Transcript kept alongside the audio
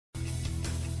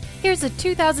Here's a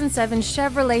 2007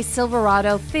 Chevrolet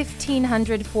Silverado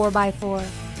 1500 4x4.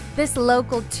 This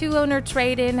local two-owner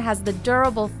trade-in has the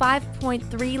durable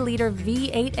 5.3-liter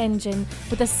V8 engine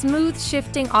with a smooth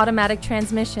shifting automatic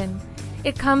transmission.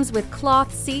 It comes with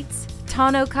cloth seats,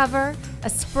 tonneau cover, a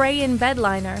spray-in bed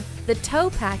liner, the tow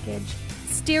package,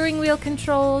 steering wheel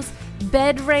controls,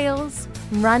 bed rails,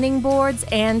 running boards,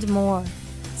 and more.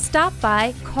 Stop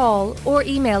by, call, or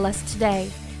email us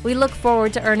today. We look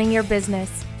forward to earning your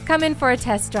business. Come in for a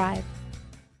test drive.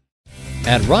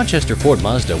 At Rochester Ford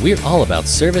Mazda, we're all about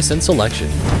service and selection.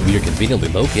 We are conveniently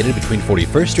located between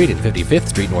 41st Street and 55th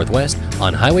Street Northwest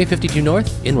on Highway 52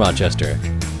 North in Rochester.